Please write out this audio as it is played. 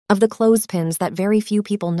of the clothespins that very few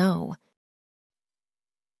people know.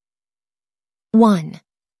 1.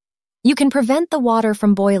 You can prevent the water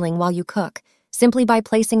from boiling while you cook simply by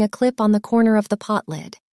placing a clip on the corner of the pot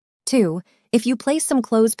lid. 2. If you place some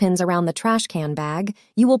clothespins around the trash can bag,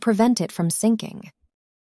 you will prevent it from sinking.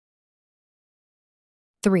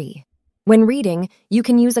 3. When reading, you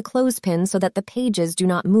can use a clothespin so that the pages do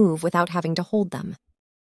not move without having to hold them.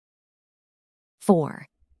 4.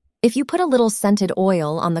 If you put a little scented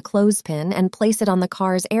oil on the clothespin and place it on the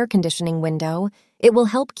car's air conditioning window, it will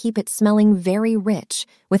help keep it smelling very rich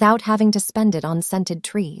without having to spend it on scented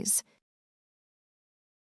trees.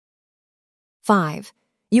 5.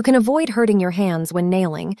 You can avoid hurting your hands when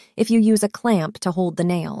nailing if you use a clamp to hold the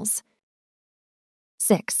nails.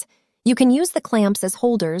 6. You can use the clamps as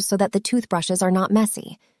holders so that the toothbrushes are not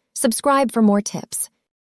messy. Subscribe for more tips.